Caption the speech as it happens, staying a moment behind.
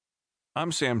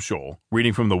I'm Sam Scholl,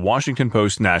 reading from the Washington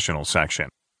Post National section.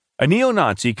 A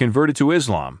neo-Nazi converted to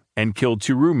Islam and killed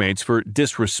 2 roommates for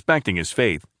disrespecting his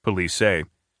faith, police say,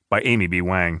 by Amy B.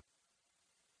 Wang.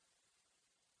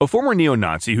 A former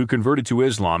neo-Nazi who converted to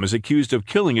Islam is accused of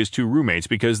killing his 2 roommates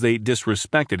because they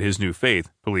disrespected his new faith,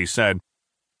 police said.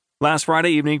 Last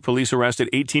Friday evening, police arrested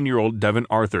 18-year-old Devin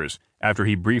Arthurs after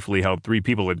he briefly held 3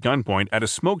 people at gunpoint at a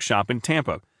smoke shop in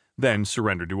Tampa, then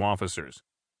surrendered to officers.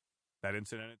 That incident